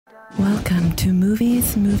Welcome to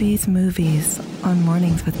Movies, Movies, Movies on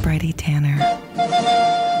Mornings with Bridie Tanner.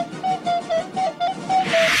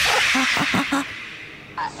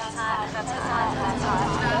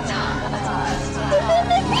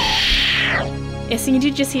 Yes, and you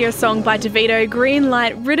did just hear a song by DeVito, Green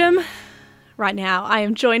Light Rhythm. Right now, I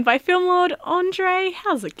am joined by film lord Andre.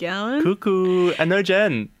 How's it going? Cuckoo. And no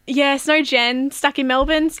Jen. Yes, no Jen. Stuck in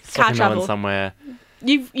Melbourne. Stuck in Melbourne somewhere.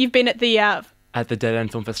 You've been at the At the Dead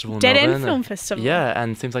End Film Festival in Dead Melbourne. End Film Festival. Yeah,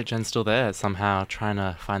 and seems like Jen's still there somehow trying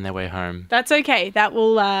to find their way home. That's okay. That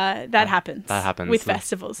will that happens. That happens with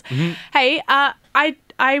festivals. Mm-hmm. Hey,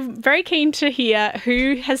 I'm very keen to hear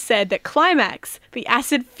who has said that Climax, the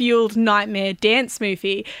acid-fueled nightmare dance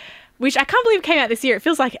movie, which I can't believe came out this year. It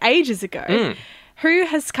feels like ages ago. Who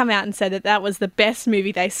has come out and said that that was the best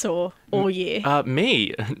movie they saw all year?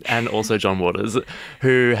 Me, and also John Waters,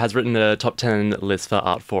 who has written a top 10 list for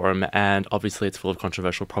Art Forum, and obviously it's full of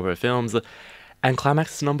controversial promo films. And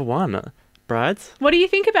Climax is number one. Brides? What do you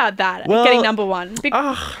think about that, Well, getting number one?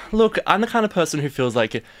 Look, I'm the kind of person who feels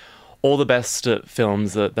like all the best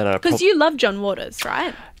films that are... Because you love John Waters,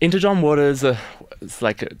 right? Into John Waters, it's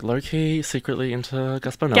like low-key, secretly into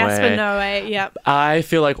Gaspar Noé. Gaspar Noé, yep. I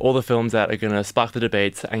feel like all the films that are going to spark the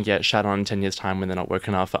debates and get shat on in 10 years' time when they're not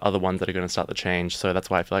working enough are other ones that are going to start the change. So that's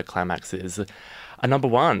why I feel like Climax is a number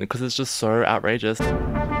one, because it's just so outrageous.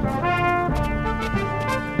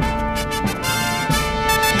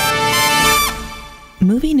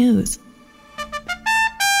 Movie news.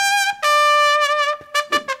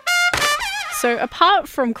 So apart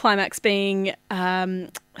from Climax being,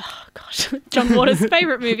 John Waters'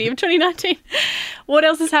 favourite movie of 2019, what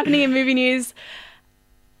else is happening in movie news?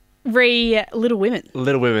 Little Women.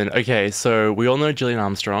 Little Women. Okay, so we all know Gillian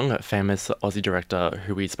Armstrong, a famous Aussie director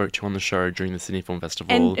who we spoke to on the show during the Sydney Film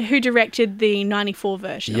Festival. And who directed the 94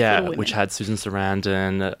 version of Little Women. Which had Susan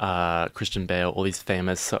Sarandon, Christian Bale, all these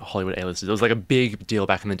famous Hollywood A-listers. It was like a big deal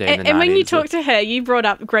back in the day in the 90s. And when you talked to her, you brought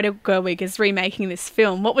up Greta Gerwig as remaking this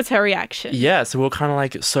film. What was her reaction? Yeah, so we were kind of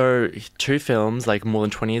like, so two films, like more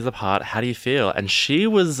than 20 years apart, how do you feel? And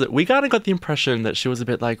we kind of got the impression that she was a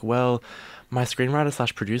bit like, well, my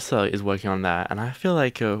screenwriter / producer is working on that, and I feel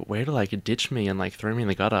like a way to like ditch me and like throw me in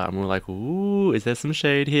the gutter. And we're like, ooh, is there some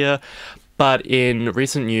shade here? But in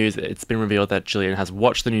recent news, it's been revealed that Gillian has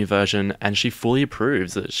watched the new version and she fully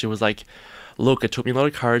approves. She was like, look, it took me a lot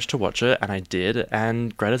of courage to watch it, and I did,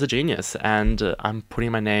 and Greta's a genius, and I'm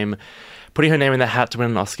putting her name in the hat to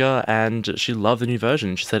win an Oscar, and she loved the new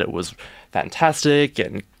version. She said it was fantastic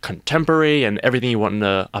and contemporary and everything you want in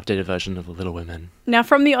an updated version of Little Women. Now,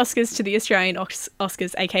 from the Oscars to the Australian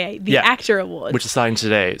Oscars, aka the ACTRA Awards. Which is starting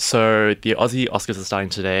today. So the Aussie Oscars are starting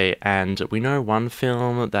today, and we know one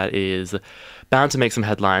film that is bound to make some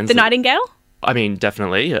headlines. The Nightingale? I mean,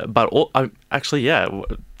 definitely. But The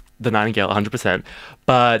Nightingale, 100%.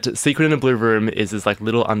 But Secret in a Blue Room is this like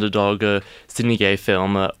little underdog Sydney gay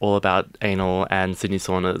film all about anal and Sydney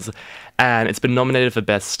saunas. And it's been nominated for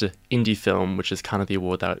Best Indie Film, which is kind of the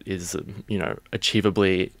award that is,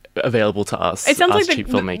 achievably available to us. It sounds like cheap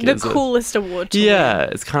filmmakers. The coolest award to Yeah, win.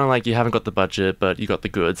 it's kind of like you haven't got the budget, but you got the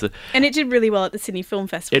goods. And it did really well at the Sydney Film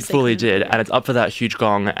Festival. It fully did, and it's up for that huge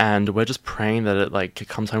gong, and we're just praying that it like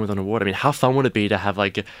comes home with an award. I mean, how fun would it be to have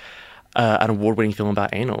like an award-winning film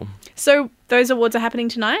about anal? So those awards are happening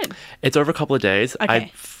tonight? It's over a couple of days.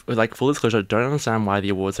 Okay. Full disclosure, I don't understand why the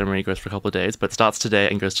awards ceremony goes for a couple of days, but it starts today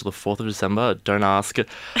and goes till the 4th of December. Don't ask.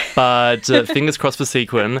 But fingers crossed for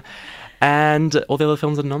Sequin. And all the other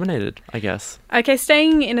films are nominated, I guess. Okay,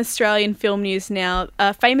 staying in Australian film news now,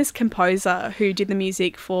 a famous composer who did the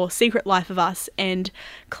music for Secret Life of Us and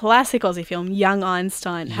classic Aussie film Young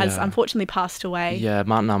Einstein has unfortunately passed away. Yeah,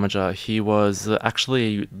 Martin Armiger. He was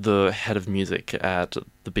actually the head of music at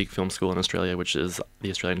the big film school in Australia, which is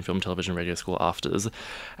the Australian Film, Television, Radio School, AFTRS.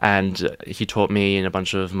 And he taught me and a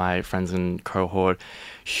bunch of my friends in cohort.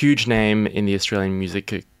 Huge name in the Australian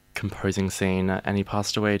music composing scene, and he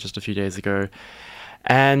passed away just a few days ago.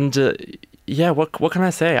 And what can I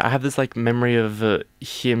say? I have this like memory of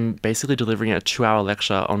him basically delivering a 2-hour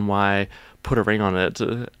lecture on why Put a Ring on It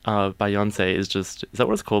by Beyonce is that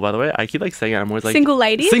what it's called, by the way? I keep like saying it. I'm always like Single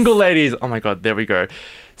Ladies. Single Ladies. Oh my god, there we go.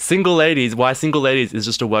 Single Ladies. Why Single Ladies is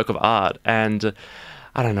just a work of art. And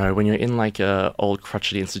I don't know, when you're in like a old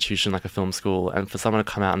crotchety institution like a film school, and for someone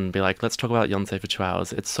to come out and be like, let's talk about Beyonce for 2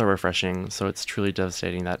 hours, it's so refreshing. So it's truly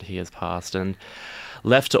devastating that he has passed. And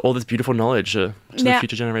left all this beautiful knowledge to the Now-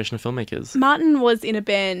 future generation of filmmakers. Martin was in a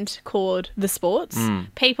band called The Sports.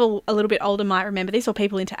 People a little bit older might remember this, or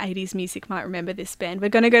people into 80s music might remember this band. We're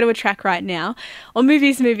going to go to a track right now on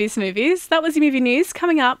Movies. That was your movie news.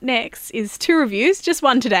 Coming up next is 2 reviews, just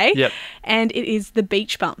one today. Yep. And it is The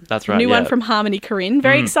Beach Bum. That's right, New one yeah. from Harmony Korine.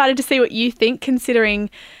 Very excited to see what you think, considering...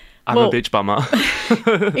 I'm a beach bummer.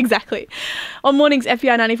 Exactly. On Mornings,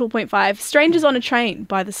 FBI 94.5, Strangers on a Train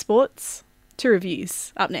by The Sports. 2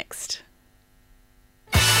 reviews up next.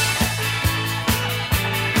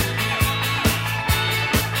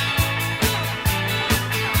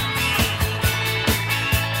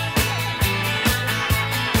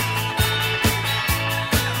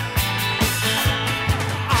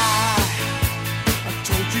 I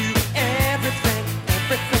told you everything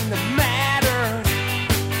that mattered.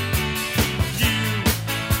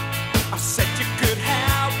 I said you could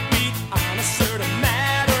help me on a certain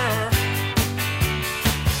matter.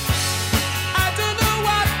 I don't know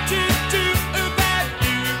what to do about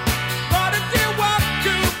you, but if you walk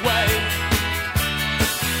away,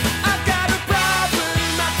 I've got a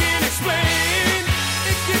problem I can't explain.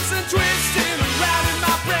 It keeps on twisting around in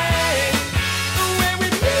my brain. When we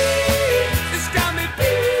meet, it's got me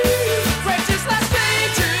beat. We're just like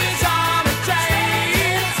strangers on a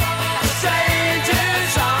train.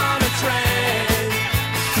 Strangers on a train.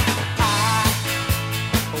 I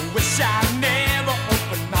wish I never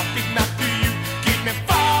opened my big mouth to you. Give me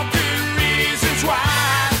 4 good reasons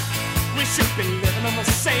why we should be living on the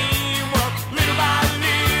same world. Little by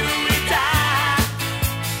little we die.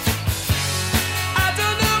 I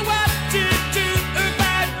don't know what to do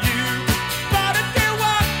about you, but if you're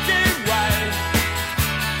walking away,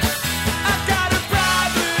 I've got a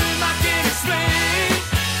problem I can't explain.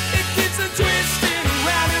 It keeps on twisting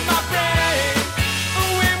around in my brain.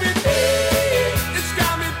 When we meet, it's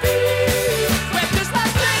got me beat. We're just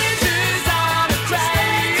like strangers on a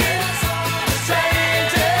train.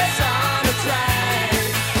 Strangers on a train.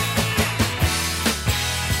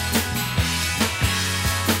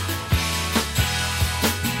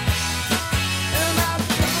 And I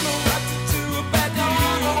don't know what to do about you.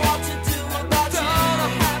 Don't know what to do about you. Don't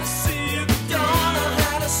know how to see it. Don't know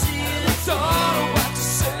how to see it. Don't know what to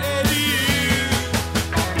say to you.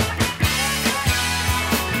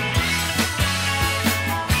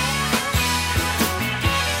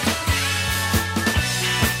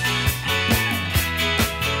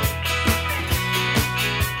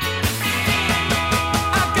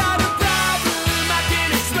 I've got a problem I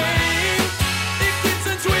can't explain. It keeps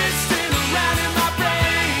on twisting around in my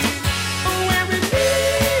brain. When we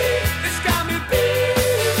meet, it's got me beat.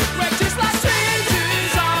 We're just like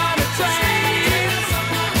strangers on a train.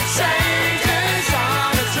 Strangers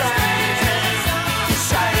on a train.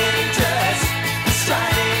 Strangers,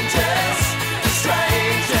 strangers,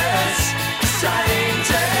 strangers,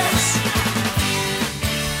 strangers.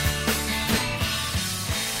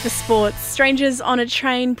 The Sports, Strangers on a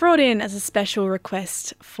Train, brought in as a special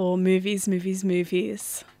request for Movies. No, 2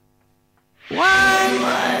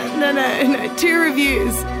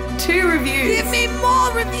 reviews. 2 reviews. Give me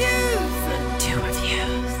more reviews. 2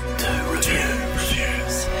 reviews. 2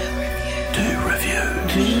 reviews. 2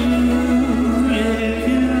 reviews.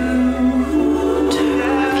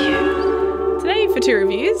 Today for 2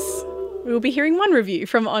 reviews, we will be hearing 1 review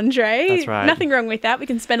from Andre. That's right. Nothing wrong with that. We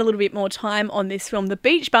can spend a little bit more time on this film, The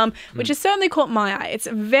Beach Bum, which has certainly caught my eye. It's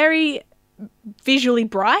very visually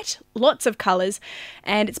bright, lots of colours,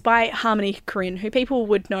 and it's by Harmony Korine, who people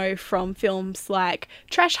would know from films like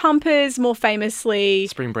Trash Humpers, more famously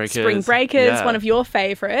Spring Breakers. Yeah. one of your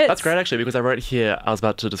favourites. That's great, actually, because I wrote here, I was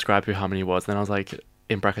about to describe who Harmony was, and then I was like,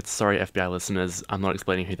 in brackets, sorry, FBI listeners, I'm not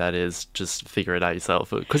explaining who that is, just figure it out yourself.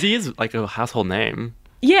 Because he is like a household name.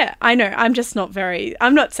 Yeah, I know. I'm just not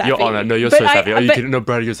I'm not savvy. You're on it. No, you're But so savvy. but- You kidding? No,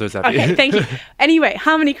 Brady, you're so savvy. Okay, thank you. Anyway,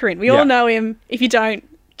 Harmony Korine, we Yeah. all know him. If you don't,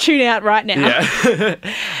 tune out right now. Yeah.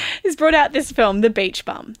 He's brought out this film, The Beach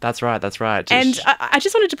Bum. That's right. And I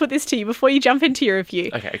just wanted to put this to you before you jump into your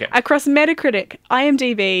review. Okay. Across Metacritic,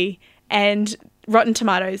 IMDb, and Rotten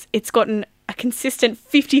Tomatoes, it's gotten a consistent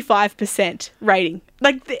 55% rating.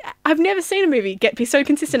 I've never seen a movie be so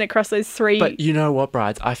consistent across those 3. But you know what,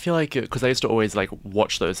 Brides? I feel like, because I used to always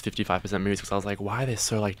watch those 55% movies, because I was like, why are they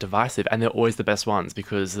so divisive? And they're always the best ones,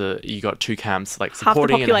 because you got 2 camps half the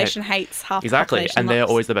supporting population hates, half exactly, the population and they're loves.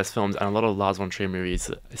 always the best films. And a lot of Lars von Trier movies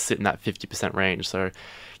sit in that 50% range. So,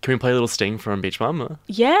 can we play a little sting from Beach Bum?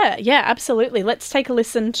 Yeah, absolutely. Let's take a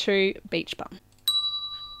listen to Beach Bum.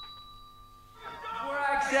 Before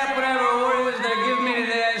I accept whatever orders they're giving me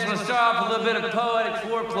today, I just want to start off with a little bit of poetic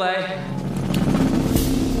foreplay.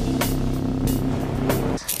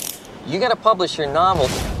 You gotta publish your novel.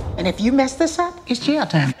 And if you mess this up, it's jail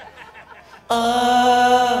time.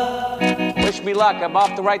 Wish me luck. I'm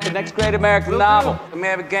off to write the next great American novel. I may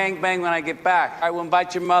have a gangbang when I get back. I will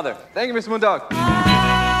invite your mother. Thank you, Mr. Moondog.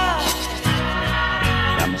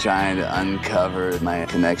 I'm trying to uncover my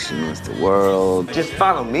connection with the world. Just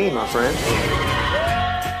follow me, my friend.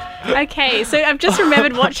 Okay, so I've just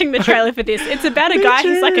remembered watching the trailer for this. It's about a guy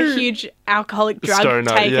who's like a huge alcoholic drug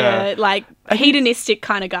Stoner, taker, yeah. like hedonistic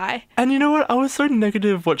kind of guy. And you know what? I was so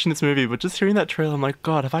negative watching this movie, but just hearing that trailer, I'm like,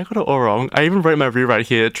 God, have I got it all wrong? I even wrote my rewrite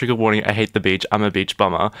here, trigger warning, I hate the beach, I'm a beach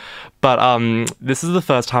bummer. But this is the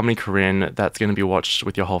first Harmony Korine that's going to be watched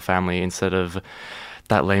with your whole family instead of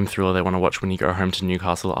that lame thriller they want to watch when you go home to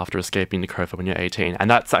Newcastle after escaping Dakota when you're 18. And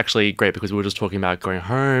that's actually great because we were just talking about going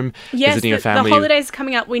home, visiting your family. The holidays are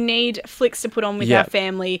coming up. We need flicks to put on with Yeah. our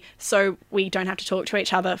family so we don't have to talk to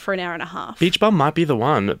each other for an hour and a half. Beach Bum might be the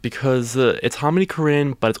one because it's Harmony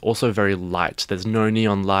Korine, but it's also very light. There's no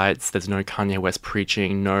neon lights, there's no Kanye West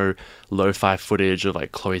preaching, no lo-fi footage of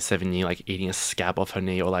like Chloe Sevigny like eating a scab off her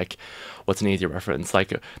knee, or like, what's an easy reference?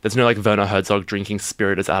 Like, there's no like Werner Herzog drinking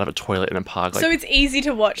spiritus out of a toilet in a park. Like, So it's easy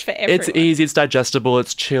to watch for everyone. it's easy, it's digestible,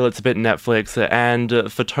 it's chill, it's a bit Netflix,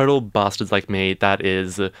 and for total bastards like me, that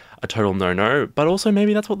is a total no-no. But also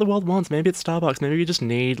maybe that's what the world wants. Maybe it's Starbucks. Maybe you just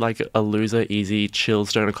need like a loser, easy, chill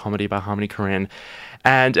stoner comedy by Harmony Korine.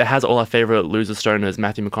 And it has all our favourite loser stoners,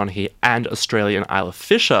 Matthew McConaughey and Australian Isla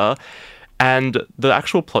Fisher. And the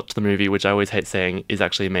actual plot to the movie, which I always hate saying, is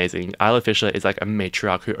actually amazing. Isla Fisher is like a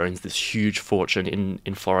matriarch who owns this huge fortune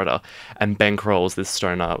in Florida and bankrolls this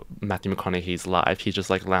stoner, Matthew McConaughey's life. He just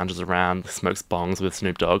like lounges around, smokes bongs with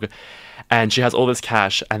Snoop Dogg. And she has all this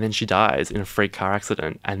cash and then she dies in a freak car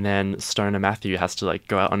accident. And then stoner Matthew has to like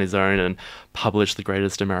go out on his own and publish the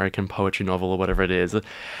greatest American poetry novel or whatever it is.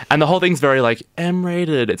 And the whole thing's very like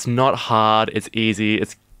M-rated. It's not hard. It's easy.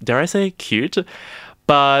 It's, dare I say, cute.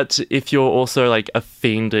 But if you're also like a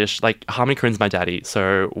fiendish, like Harmony Korine's my daddy.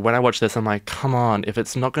 So when I watch this, I'm like, come on, if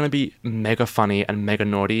it's not going to be mega funny and mega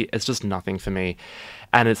naughty, it's just nothing for me.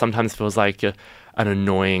 And it sometimes feels like an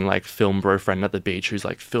annoying like film bro friend at the beach who's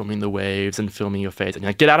like filming the waves and filming your face and you're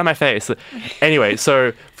like, get out of my face. Anyway,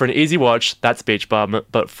 so for an easy watch, that's Beach Bum.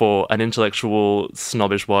 But for an intellectual,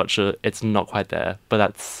 snobbish watch, it's not quite there. But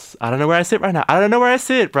that's, I don't know where I sit right now. I don't know where I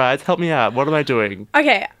sit, Brides. Help me out. What am I doing?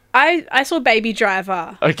 Okay, I saw Baby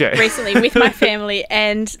Driver recently with my family,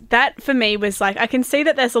 and that for me was like, I can see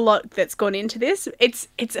that there's a lot that's gone into this. It's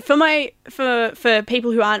for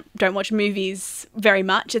people who don't watch movies very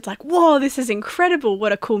much. It's like, whoa, this is incredible!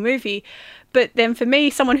 What a cool movie. But then for me,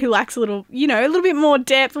 someone who likes a little bit more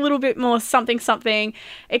depth, a little bit more something,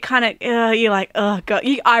 it kind of you're like, oh god,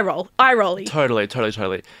 eye rolly.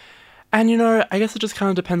 Totally. And, you know, I guess it just kind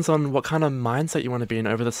of depends on what kind of mindset you want to be in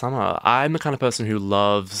over the summer. I'm the kind of person who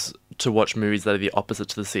loves to watch movies that are the opposite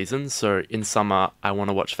to the season. So in summer, I want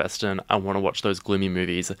to watch Festen. I want to watch those gloomy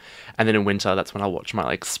movies. And then in winter, that's when I'll watch my,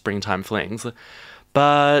 like, springtime flings.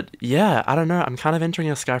 But, yeah, I don't know. I'm kind of entering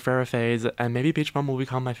a Skyfarer phase. And maybe Beach Bum will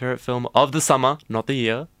become my favourite film of the summer. Not the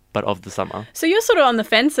year, but of the summer. So you're sort of on the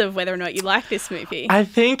fence of whether or not you like this movie. I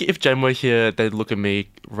think if Jen were here, they'd look at me,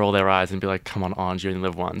 roll their eyes, and be like, "Come on, Ange, you only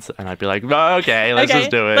live once." And I'd be like, "Oh, okay, let's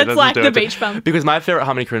just do it. Let's like just do the it." Beach Bum. Because my favorite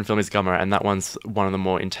Harmony Korine film is Gummer, and that one's one of the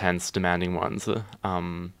more intense, demanding ones.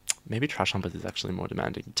 Maybe Trash Humpers is actually more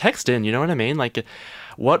demanding. Text in, you know what I mean? Like,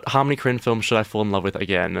 what Harmony Korine film should I fall in love with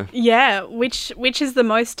again? Yeah, which is the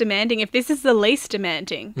most demanding? If this is the least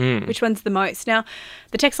demanding, which one's the most? Now,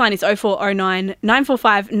 the text line is 0409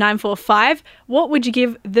 945 945. What would you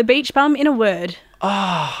give The Beach Bum in a word?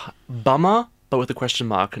 Bummer, but with a question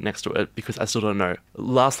mark next to it, because I still don't know.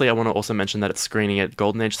 Lastly, I want to also mention that it's screening at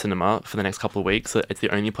Golden Age Cinema for the next couple of weeks. It's the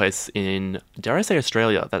only place in, dare I say,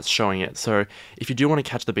 Australia that's showing it. So if you do want to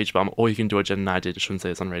catch The Beach Bum, or you can do what Jen and I did, I shouldn't say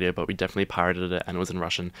this on radio, but we definitely pirated it and it was in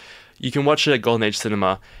Russian. You can watch it at Golden Age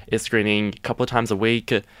Cinema. It's screening a couple of times a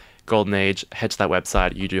week. Golden Age, head to that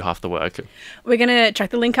website, you do half the work. We're going to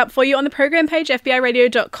chuck the link up for you on the program page,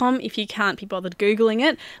 fbiradio.com, if you can't be bothered Googling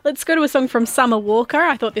it. Let's go to a song from Summer Walker.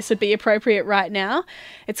 I thought this would be appropriate right now.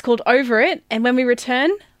 It's called Over It, and when we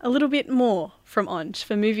return, a little bit more from Ange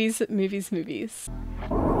for Movies. What's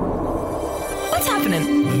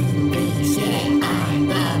happening? Movies, yeah, I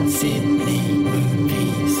love Sydney. Movies.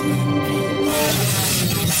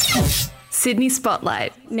 Sydney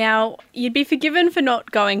Spotlight. Now, you'd be forgiven for not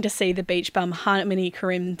going to see the Beach Bum, Harmony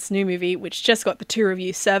Korine's new movie, which just got the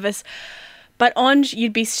 2-review service. But Ange,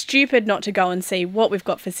 you'd be stupid not to go and see what we've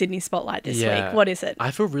got for Sydney Spotlight this week. What is it? I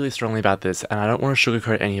feel really strongly about this, and I don't want to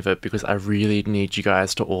sugarcoat any of it because I really need you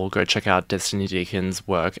guys to all go check out Destiny Deacon's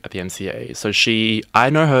work at the MCA. So I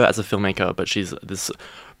know her as a filmmaker, but she's this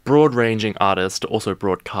broad-ranging artist, also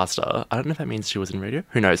broadcaster. I don't know if that means she was in radio.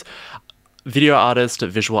 Who knows? Video artist,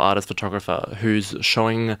 visual artist, photographer, who's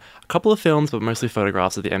showing a couple of films, but mostly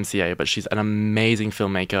photographs at the MCA. But she's an amazing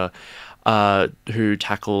filmmaker who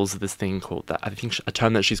tackles this thing called, that I think a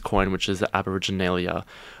term that she's coined, which is Aboriginalia,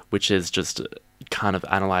 which is just kind of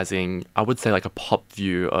analysing, I would say, like a pop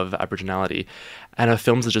view of Aboriginality. And her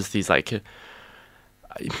films are just these, like,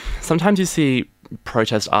 sometimes you see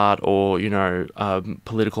protest art or, you know,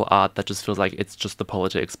 political art that just feels like it's just the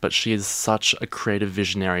politics, but she is such a creative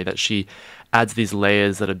visionary that she adds these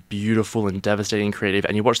layers that are beautiful and devastating and creative,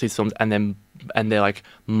 and you watch these films and they're like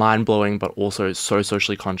mind-blowing but also so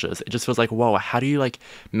socially conscious. It just feels like, whoa, how do you like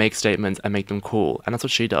make statements and make them cool? And that's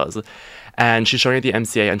what she does. And she's showing at the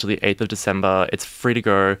MCA until the 8th of December. It's free to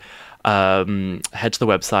go. Head to the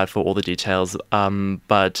website for all the details.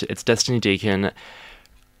 But it's Destiny Deacon.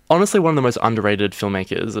 Honestly, one of the most underrated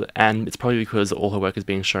filmmakers, and it's probably because all her work is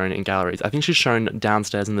being shown in galleries. I think she's shown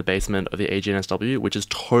downstairs in the basement of the AGNSW, which is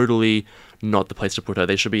totally not the place to put her.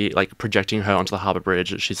 They should be like projecting her onto the Harbour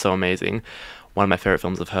Bridge. She's so amazing. One of my favourite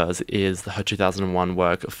films of hers is her 2001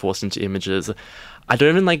 work, Forced into Images. I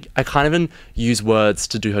can't even use words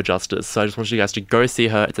to do her justice. So I just want you guys to go see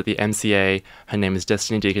her. It's at the MCA. Her name is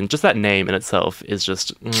Destiny Deacon. Just that name in itself is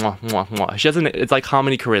just mwah, mwah, mwah. It's like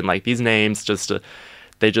Harmony Korine. Like these names just...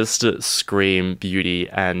 They just scream beauty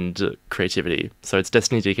and creativity. So it's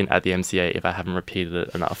Destiny Deacon at the MCA, if I haven't repeated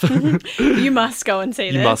it enough. You must go and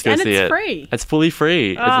see this. You must go see it. And it's free. It's fully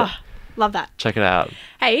free. Love that. Check it out.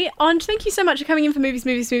 Hey, Ange, thank you so much for coming in for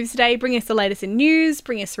Movies today, bringing us the latest in news,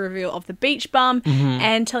 bringing us a review of The Beach Bum,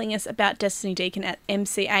 and telling us about Destiny Deacon at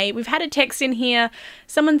MCA. We've had a text in here,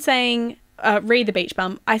 someone saying... read The Beach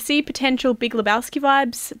Bum. I see potential Big Lebowski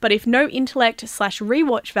vibes, but if no intellect /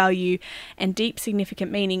 rewatch value and deep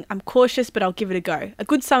significant meaning, I'm cautious, but I'll give it a go. A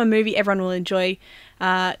good summer movie everyone will enjoy.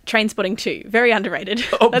 Trainspotting 2. Very underrated.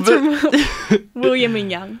 That's from William and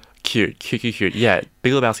Young. Cute. Yeah,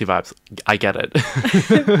 Big Lebowski vibes. I get it.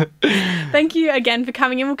 Thank you again for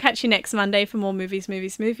coming in. We'll catch you next Monday for more movies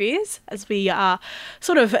as we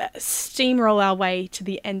sort of steamroll our way to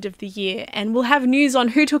the end of the year. And we'll have news on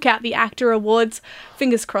who took out the ACTA Awards.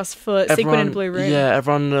 Fingers crossed for Sequin and Blue Room. Yeah,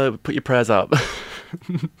 everyone put your prayers up.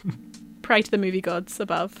 Pray to the movie gods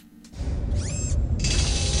above.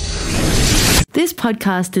 This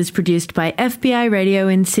podcast is produced by FBI Radio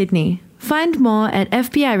in Sydney. Find more at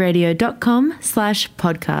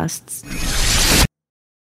fbiradio.com/podcasts.